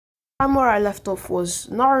Time where I left off was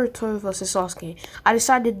Naruto versus Sasuke. I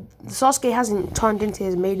decided Sasuke hasn't turned into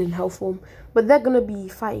his maiden hell form, but they're gonna be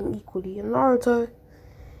fighting equally. And Naruto,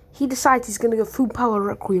 he decides he's gonna go full power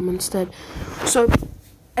Requiem instead. So,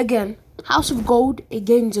 again, House of Gold, it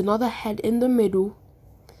gains another head in the middle.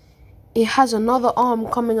 It has another arm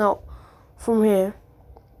coming out from here.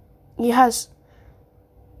 It has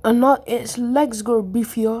another, its legs grow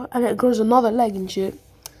beefier, and it grows another leg and shit.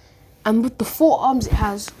 And with the 4 arms it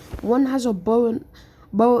has, one has a bow and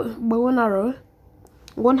arrow,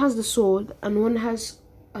 one has the sword, and one has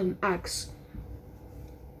an axe,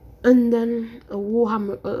 and then a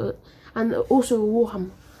warhammer, and also a warhammer.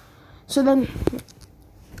 So then,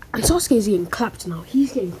 and Sasuke is getting clapped now.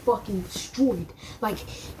 He's getting fucking destroyed. Like,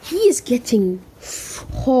 he is getting,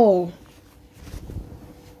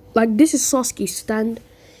 like, this is Sasuke's stand.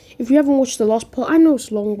 If you haven't watched the last part, I know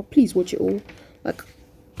it's long, but please watch it all. Like,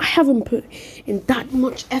 I haven't put in that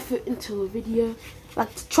much effort into the video,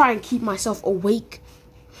 like, to try and keep myself awake.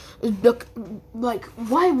 Look, like,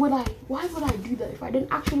 why would I do that if I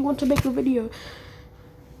didn't actually want to make a video?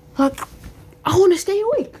 Like, I want to stay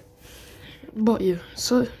awake. But yeah,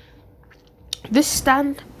 so this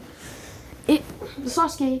stand,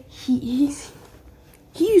 Sasuke, he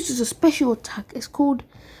uses a special attack. It's called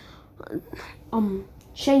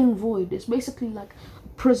Chain Void. It's basically like a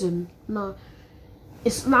prison.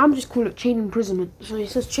 I'm just calling it chain imprisonment. So it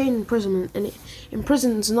says chain imprisonment, and it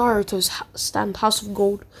imprisons Naruto's stand, House of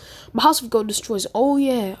Gold. But House of Gold destroys. Oh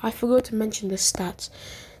yeah, I forgot to mention the stats.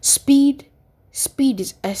 Speed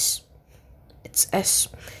is S. It's S.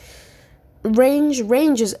 Range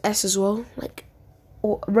is S as well. Like,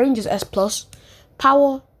 or range is S plus.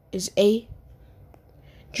 Power is A.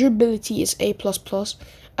 Durability is A++.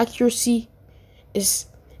 Accuracy is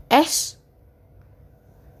S.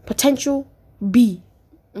 Potential B.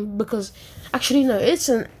 Because actually no, it's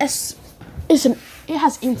an S. It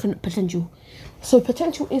has infinite potential. So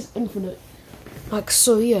potential is infinite. Like,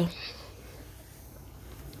 so yeah.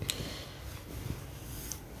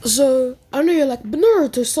 So I know you're like, but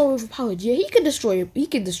Naruto's so overpowered. Yeah, he could destroy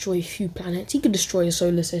a few planets. He could destroy a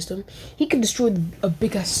solar system. He could destroy a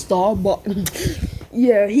bigger star. But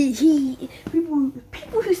yeah, people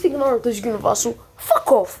who think Naruto's universal, fuck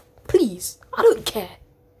off, please. I don't care.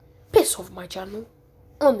 Piss off my channel.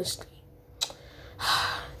 Honestly.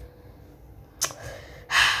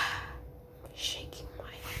 Shaking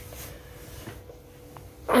my head.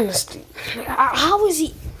 Honestly. How is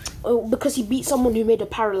he? Oh, because he beat someone who made a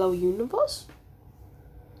parallel universe?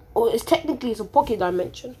 Or it's technically a pocket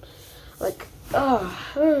dimension. Like,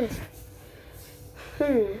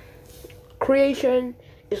 creation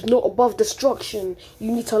is not above destruction.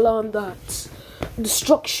 You need to learn that.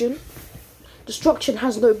 Destruction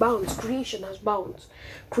has no bounds. Creation has bounds.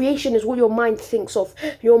 Creation is what your mind thinks of.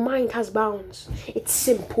 Your mind has bounds. It's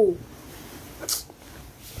simple.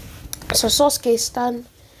 So Sasuke's stand,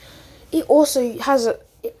 he also has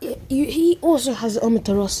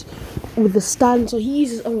Amaterasu with the stand, so he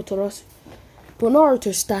uses Amaterasu. But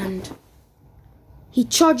Naruto's stand, he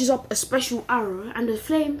charges up a special arrow, and the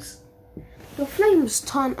flames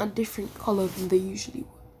turn a different color than they usually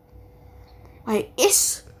would. Like,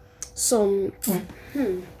 it's some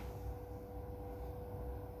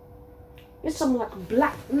it's some like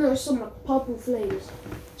black, no, some like purple flames.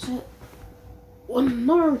 So when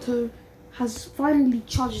Naruto has finally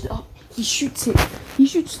charged it up, he shoots it. He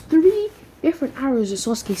shoots 3 different arrows at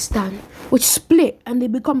Sasuke's stand, which split and they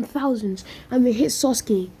become thousands, and they hit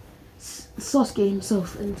Sasuke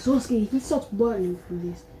himself, and Sasuke, he starts burning from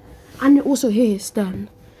this, and it also hit his stand.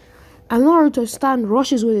 And Naruto's stand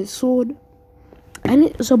rushes with his sword, and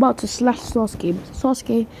it's about to slash Sasuke, but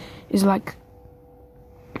Sasuke is like,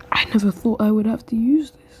 I never thought I would have to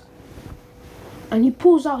use this. And he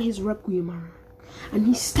pulls out his Requiem arrow, and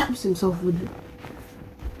he stabs himself with it,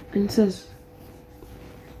 and says,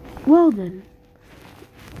 well then,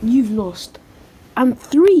 you've lost. And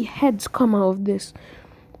 3 heads come out of this.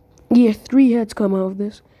 Yeah, 3 heads come out of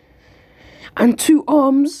this. And 2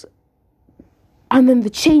 arms. And then the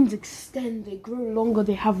chains extend, they grow longer,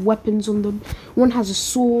 they have weapons on them. One has a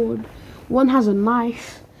sword, one has a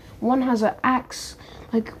knife, one has an axe,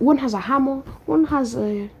 like, one has a hammer, one has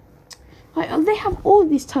a... Like, they have all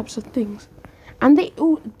these types of things. And they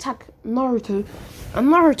all attack Naruto, and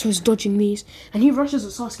Naruto's dodging these, and he rushes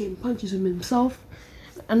at Sasuke and punches him himself.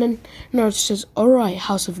 And then Naruto says, alright,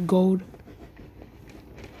 House of Gold,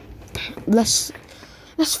 let's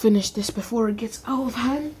finish this before it gets out of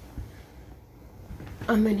hand.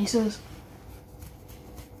 And then he says,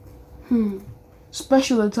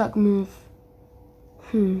 special attack move.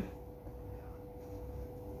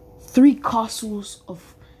 3 castles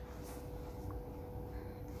of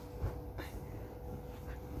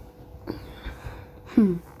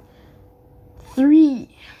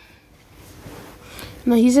 3.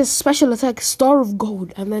 No, he says special attack, Star of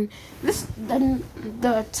Gold, and then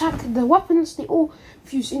the weapons, they all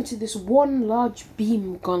fuse into this one large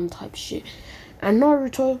beam gun type shit. And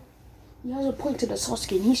Naruto, he has a pointed at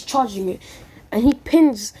Sasuke and he's charging it, and he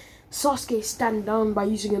pins Sasuke stand down by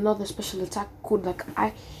using another special attack called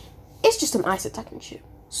it's just an ice attack and shit.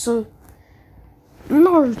 So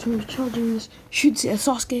Naruto is charging this, shoots it at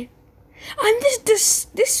Sasuke, and this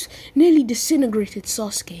nearly disintegrated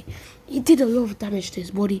Sasuke. He did a lot of damage to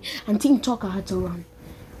his body, and Team Taka had to run.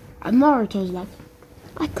 And Naruto's like,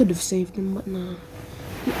 I could have saved him, but nah.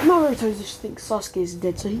 Naruto just thinks Sasuke is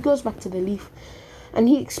dead, so he goes back to the leaf, and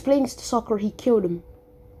he explains to Sakura he killed him.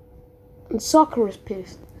 And Sakura's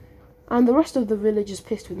pissed, and the rest of the village is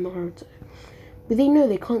pissed with Naruto. But they know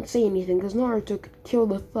they can't say anything, because Naruto could kill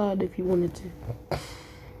the third if he wanted to.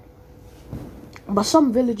 But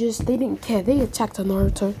some villagers, they didn't care. They attacked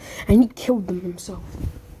Naruto, and he killed them himself.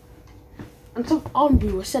 And some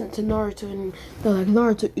army was sent to Naruto, and they're like,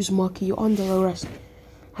 Naruto Uzumaki, you're under arrest.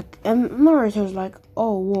 And Naruto's like,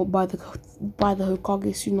 oh, what, by the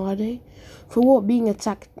Hokage Tsunade? For what? Being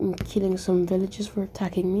attacked and killing some villagers for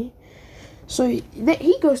attacking me? So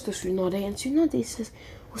he goes to Tsunade, and Tsunade says,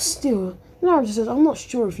 well, still, Naruto says, I'm not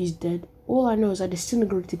sure if he's dead. All I know is I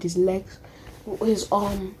disintegrated his legs, his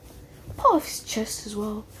arm, part of his chest as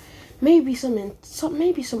well. Maybe some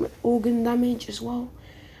organ damage as well.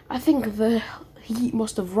 I think the heat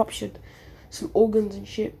must have ruptured some organs and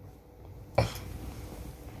shit.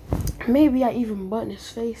 Maybe I even burnt his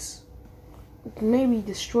face. Maybe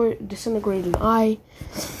disintegrated an eye.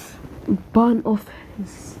 Burnt off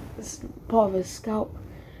his part of his scalp.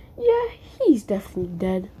 Yeah, he's definitely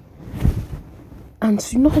dead. And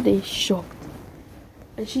Tsunade is shocked.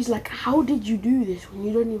 And she's like, how did you do this when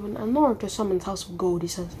you don't even... And Naruto summons House of Gold. He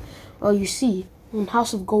says, well, you see, when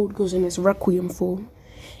House of Gold goes in its Requiem form,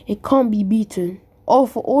 it can't be beaten. Oh,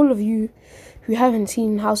 for all of you who haven't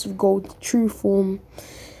seen House of Gold true form,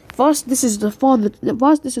 first this is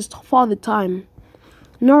Father Time.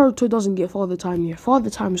 Naruto doesn't get Father Time here. Father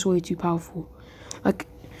Time is way too powerful. Like,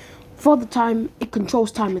 Father Time, it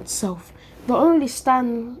controls time itself. One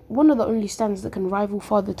of the only stands that can rival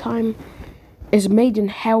Father Time is Made in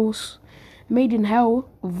Hell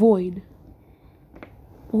Void,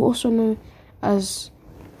 also known as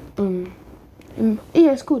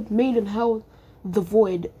it's called Made in Hell the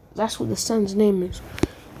Void. That's what the stand's name is.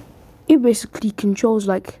 It basically controls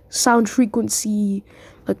like sound frequency,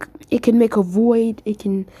 like it can make a void, it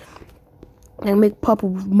can make purple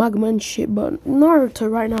magma and shit. But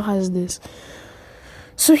Naruto right now has this.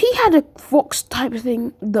 So he had a fox type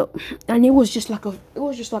thing and it looked like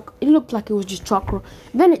it was just chakra.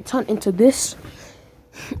 Then it turned into this,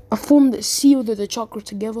 a form that sealed the chakra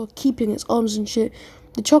together, keeping its arms and shit.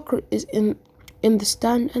 The chakra is in the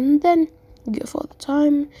stand, and then you get Father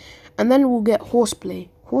Time, and then we'll get Horseplay.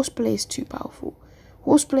 Horseplay is too powerful.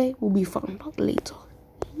 Horseplay will be found out later.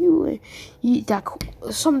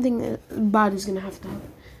 Something bad is gonna have to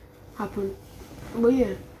happen. But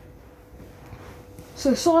yeah.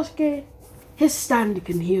 So Sasuke, his stand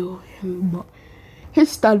can heal him, but his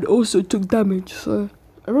stand also took damage. So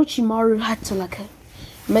Orochimaru had to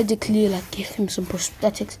medically give him some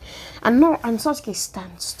prosthetics, and Sasuke's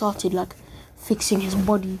stand started fixing his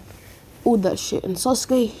body, all that shit. And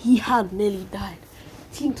Sasuke, he had nearly died.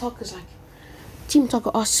 Team Taka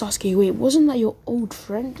asked Sasuke, wait, wasn't that your old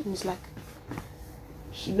friend? And he's like,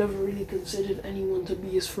 he never really considered anyone to be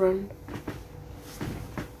his friend.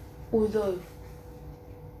 Although,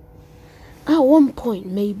 at one point,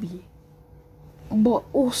 maybe. But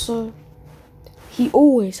also, he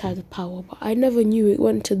always had the power, but I never knew it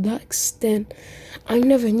went to that extent. I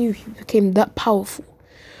never knew he became that powerful.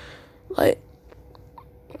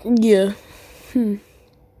 Yeah.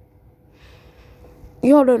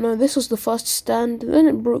 Y'all don't know, this was the first stand, then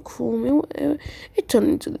it broke form, it turned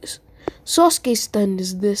into this. Sasuke's stand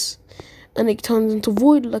is this, and it turns into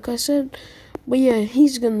Void, like I said. But yeah,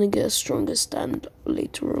 he's gonna get a stronger stand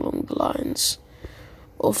later along the lines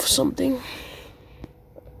of something.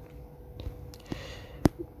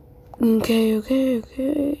 Okay.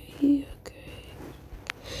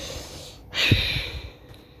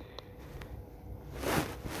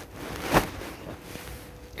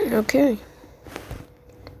 Okay.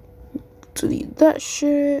 Delete that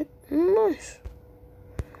shit. Nice.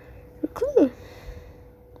 Clear.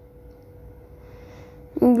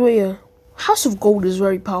 But yeah, House of Gold is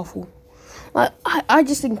very powerful. I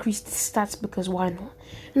just increased the stats because why not?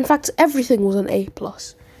 In fact, everything was an A+.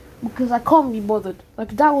 Because I can't be bothered.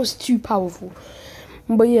 That was too powerful.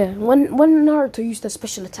 But yeah, when Naruto used the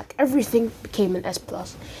special attack, everything became an S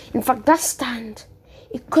plus. In fact, that stand,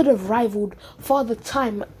 it could have rivaled Father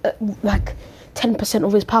Time like 10%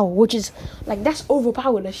 of his power, which is like, that's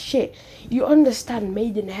overpowered as shit. You understand,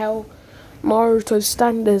 Made in Hell, Naruto's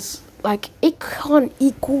stand is like, it can't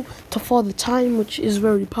equal to Father Time, which is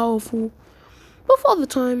very powerful. But Father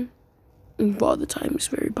Time is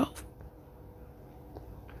very powerful.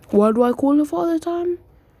 Why do I call it Father Time?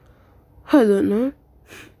 I don't know.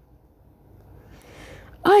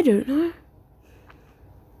 I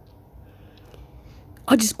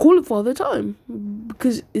just call it Father Time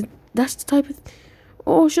because that's the type of...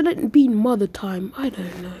 Or should it be Mother Time? I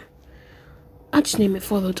don't know. I just name it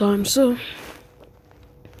Father Time. So,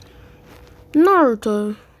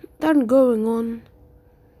 Naruto, then going on.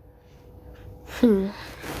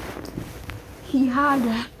 He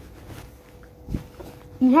had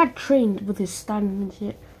trained with his stand and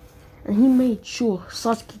shit, and he made sure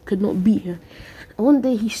Sasuke could not beat him. And one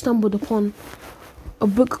day he stumbled upon a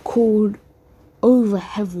book called Over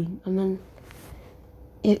Heaven, and then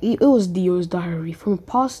it was Dio's diary from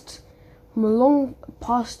a long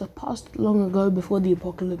ago before the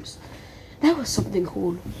apocalypse. There was something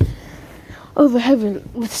called Over Heaven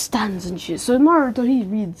with stands and shit. So Naruto, he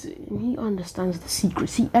reads it and he understands the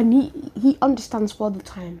secrets. He understands Father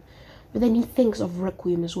Time, but then he thinks of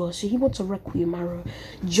Requiem as well. So he wants a Requiem arrow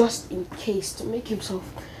just in case, to make himself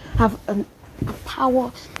have a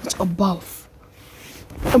power that's above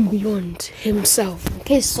and beyond himself, in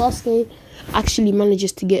case Sasuke actually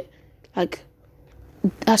manages to get like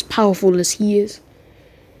as powerful as he is.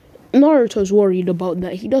 Naruto's worried about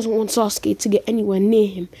that. He doesn't want Sasuke to get anywhere near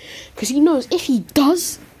him, because he knows if he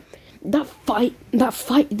does, that fight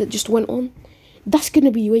that just went on, that's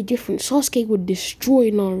gonna be way different. Sasuke would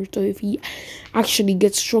destroy Naruto if he actually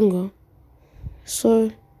gets stronger.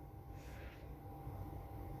 So,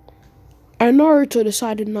 and Naruto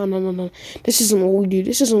decided, no, this isn't what we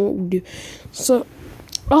do. So,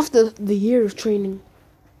 after the year of training,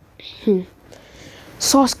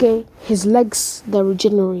 Sasuke, his legs, they're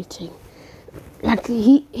regenerating. Like,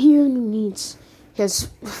 he only needs his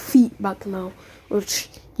feet back now, which,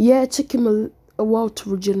 yeah, it took him a while to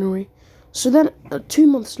regenerate. So then, 2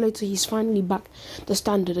 months later, he's finally back to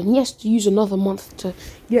standard, and he has to use another month to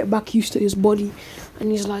get back used to his body. And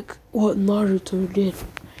he's like, what Naruto did,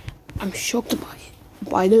 I'm shocked by it,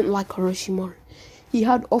 but I don't like Orochimaru. He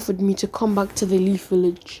had offered me to come back to the Leaf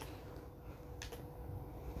Village,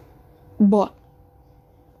 but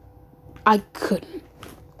I couldn't.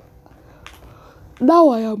 Now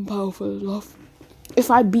I am powerful enough. If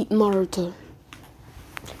I beat Naruto,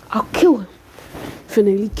 I'll kill him,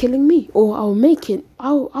 finally killing me, or I'll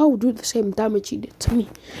do the same damage he did to me.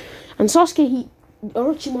 And Sasuke,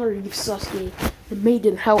 Orochimaru gives Sasuke the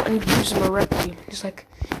Maiden Hell, and he gives him a Requiem. He's like,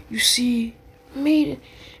 you see,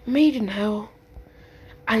 Maiden Hell,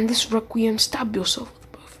 and this Requiem, stab yourself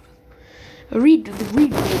with both of them. Read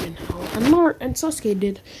Maiden Hell, and Sasuke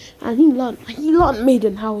did, and he learned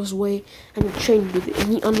Maiden Hell's way, and he trained with it,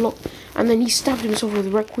 and he unlocked, and then he stabbed himself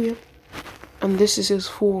with Requiem, and this is his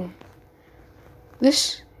form.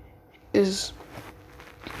 This is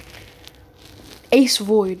Ace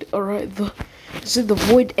Void, alright? Is it the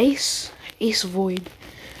Void Ace? Ace Void.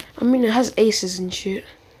 I mean, it has aces and shit.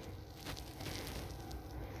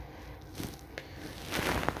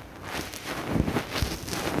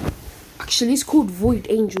 Actually, it's called Void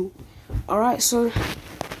Angel. Alright, so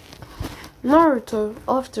Naruto,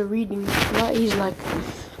 after reading that, he's like,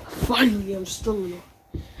 finally I'm strong enough.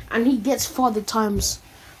 And he gets Father Times.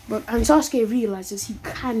 And Sasuke realizes he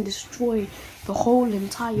can destroy the whole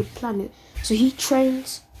entire planet. So he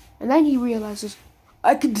trains, and then he realizes,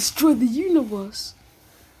 I can destroy the universe.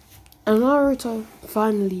 And Naruto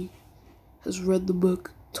finally has read the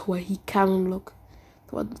book to where he can unlock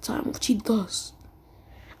Father Time, which he does.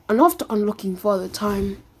 And after unlocking Father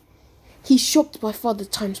Time, he's shocked by Father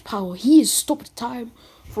Time's power. He has stopped time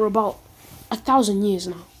for about 1,000 years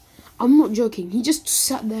now. I'm not joking. He just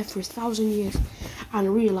sat there for 1,000 years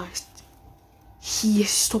and realized he has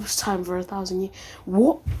stopped time for 1,000 years.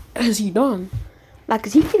 What has he done? Like,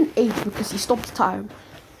 he didn't age because he stopped time.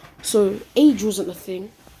 So, age wasn't a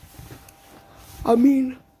thing. I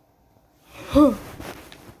mean,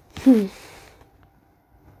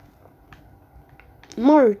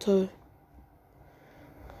 Naruto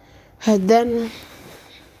had then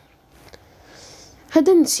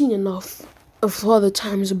seen enough of Father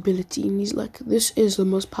Time's ability, and he's like, this is the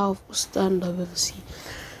most powerful stand I've ever seen.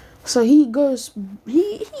 So he goes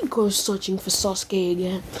searching for Sasuke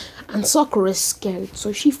again, and Sakura is scared,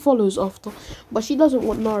 so she follows after, but she doesn't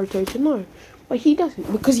want Naruto to know. But he doesn't,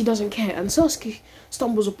 because he doesn't care. And Sasuke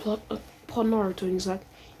stumbles upon Naruto and he's like,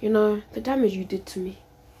 you know, the damage you did to me,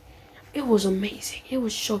 it was amazing. It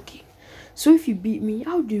was shocking. So if you beat me,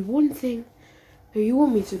 I'll do one thing that you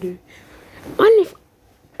want me to do.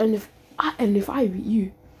 And if I beat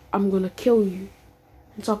you, I'm gonna kill you.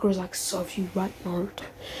 And Sakura's like, serve you right, Naruto.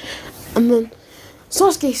 And then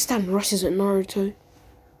Sasuke's stand rushes at Naruto.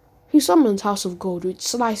 He summons House of Gold, which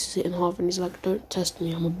slices it in half, and he's like, don't test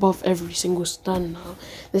me, I'm above every single stand now.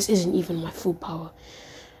 This isn't even my full power.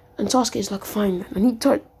 And Sasuke is like, fine.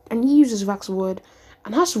 And he uses Vax word,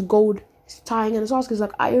 and House of Gold is tying, and Sasuke's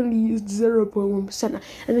like, I only used 0.1%. And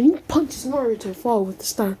then he punches Naruto far with the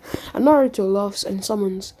stand. And Naruto laughs and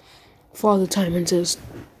summons Father Time and says,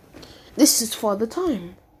 this is Father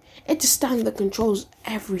Time. It's a stand that controls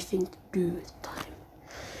everything to do with time.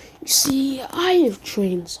 You see, I have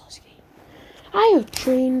trained, Sasuke. I have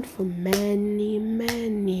trained for many,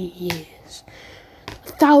 many years.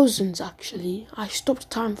 Thousands, actually. I stopped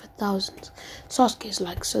time for thousands. Sasuke's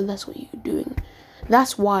like, so that's what you're doing.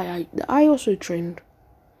 That's why I also trained.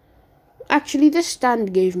 Actually, this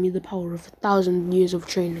stand gave me the power of 1,000 years of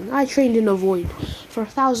training. I trained in a void for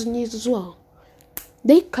 1,000 years as well.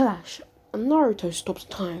 They clash, and Naruto stops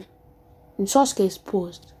time. And Sasuke is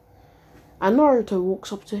paused. And Naruto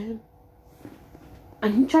walks up to him.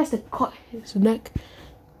 And he tries to cut his neck.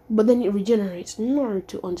 But then it regenerates.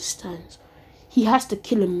 Naruto understands. He has to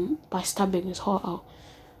kill him by stabbing his heart out.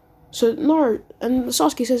 So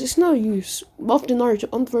Sasuke says, it's no use. After Naruto,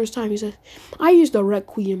 on the first time, he says, I used the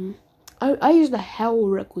Requiem. I used the Hell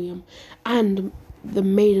Requiem. And the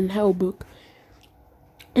Maiden Hell book.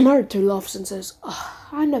 Naruto laughs and says,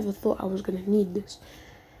 I never thought I was going to need this.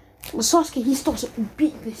 But Sasuke, he starts to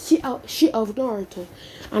beat the shit out of Naruto.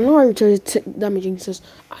 And Naruto is damaging. He says,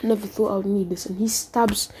 I never thought I would need this. And he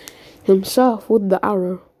stabs himself with the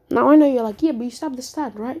arrow. Now, I know you're like, yeah, but you stabbed the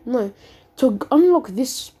stand, right? No. To unlock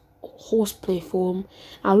this horseplay form,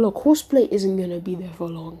 now look, horseplay isn't going to be there for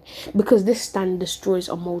long. Because this stand destroys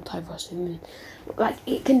a multiverse. And like,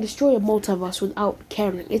 it can destroy a multiverse without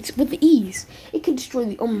caring. It's with ease. It can destroy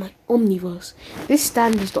the omniverse. This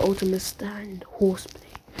stand is the ultimate stand, horseplay.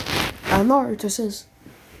 And Naruto says,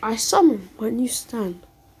 I summon my new stand,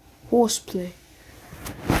 horseplay.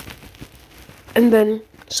 And then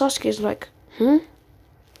Sasuke is like,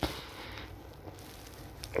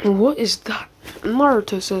 what is that? And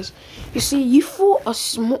Naruto says, you see, you fought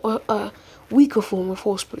a weaker form of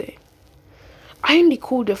horseplay. I only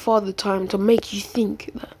called it Father Time to make you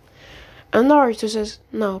think that. And Naruto says,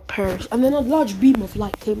 now perish. And then a large beam of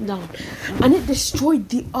light came down, and it destroyed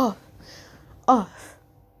the earth.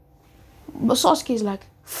 But Sasuke is like,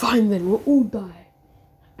 fine then, we'll all die.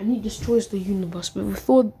 And he destroys the universe. But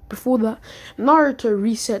before that, Naruto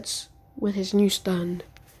resets with his new stand.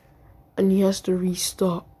 And he has to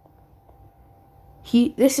restart.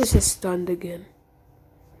 This is his stand again.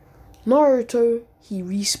 Naruto, he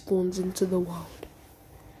respawns into the world.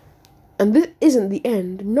 And this isn't the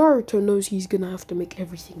end. Naruto knows he's gonna have to make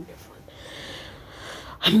everything different.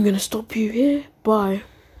 I'm gonna stop you here. Bye.